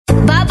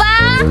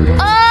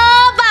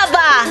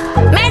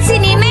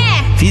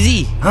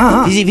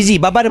Fizi,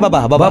 Baba ada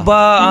Baba.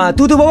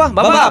 Tu baba.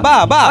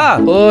 Baba.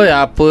 Oi,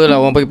 apalah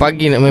orang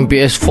pagi-pagi nak main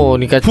PS4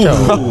 ni kacau.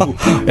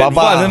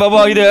 Baba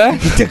kita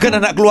Kita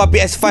kan nak keluar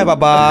PS5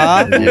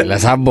 Baba. Yelah,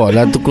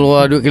 sabarlah tu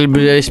keluar duit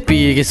beli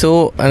SP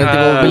esok. Nanti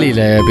bawa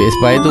belilah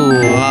PS5 tu.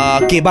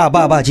 Okey,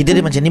 Baba, cerita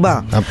dia macam ni,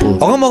 bang. Apa?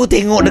 Orang baru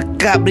tengok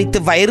dekat berita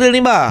viral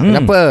ni, bang.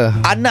 Kenapa?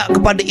 Anak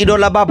kepada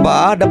idola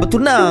Baba dah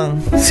bertunang.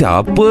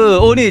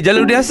 Siapa? Oh ni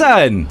Jalaluddin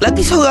Hasan.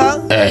 Lagi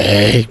seorang.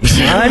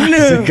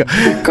 Mana?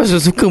 Kau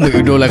suka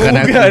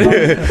mengidolakan aku.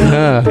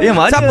 Yang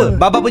mana? Siapa?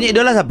 Baba punya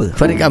idola siapa?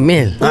 Farid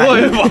Kamil.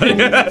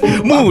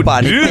 Baba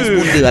ni twins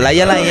muda.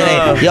 Layan.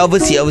 Dia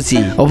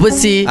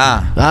overseas.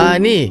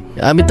 Ni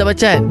Amitabh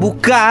Bachchan.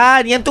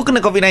 Bukan. Yang tu kena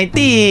COVID-19.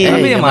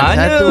 Tapi yang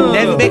mana?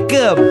 David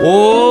Beckham.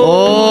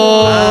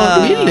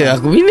 Bila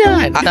aku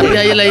minat. Tapi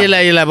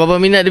yelah Baba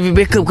minat David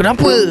Beckham.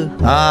 Kenapa?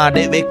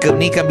 David Beckham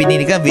ni kan,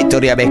 bini ni kan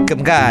Victoria Beckham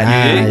kan.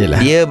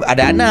 Dia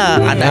ada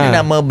anak. Anak ni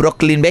nama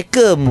Brooklyn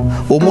Beckham.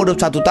 Umur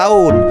 21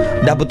 tahun.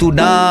 Dah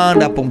bertunang.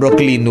 Dah pun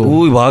Brooklyn tu.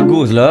 Ui,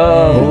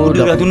 baguslah.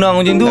 Dia dah tunang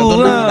macam tu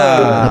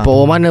lah. Dapat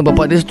orang mana?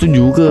 Bapak dia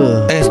setuju ke?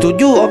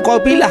 Setuju. Orang kau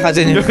pilih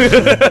rasanya.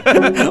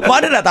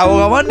 Mana nak tahu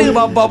orang mana?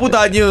 Bapa pun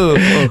tanya.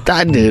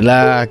 Tak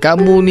adalah.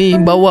 Kamu ni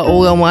bawa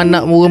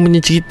anak orang punya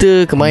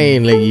cerita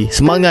kemain lagi.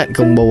 Semangat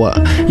kamu bawa.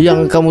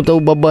 Yang kamu tahu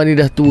Baba ni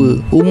dah tua.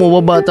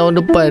 Umur Baba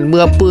tahun depan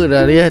berapa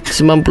dah dia?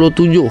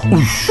 97.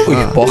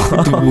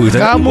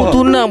 Kamu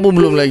tunang pun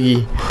belum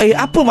lagi.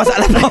 Apa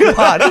masalah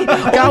Baba ni?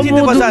 Kamu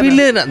tu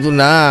bila nak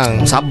tunang?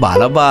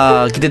 Sabarlah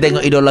bang. Kita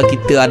tengok idola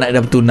kita anak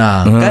dah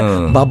bertunang kan.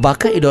 Baba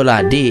kan idola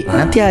adik.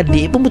 Nanti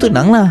adik pun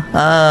bertunang lah.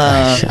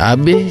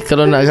 Habis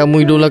kalau nak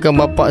kamu idolakan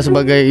bapak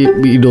sebagai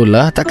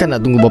idola, takkan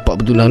nak tunggu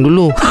bapak bertunang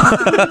dulu?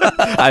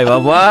 Hai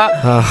Baba,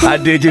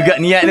 ada juga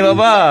niat ni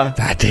Baba.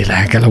 Tak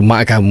adalah. Kalau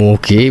mak kamu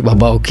okey,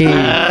 Baba okey.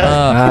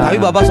 Tapi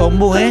Baba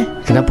sombong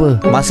Kenapa?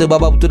 Masa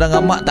Baba bertunang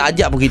dengan mak, tak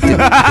ajak pun kita.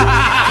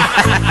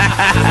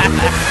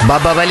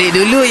 Baba balik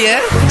dulu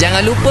ya.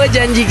 Jangan lupa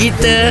janji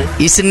kita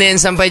Isnin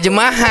sampai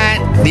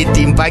Jumaat di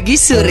Tim Pagi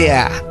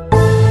Suria.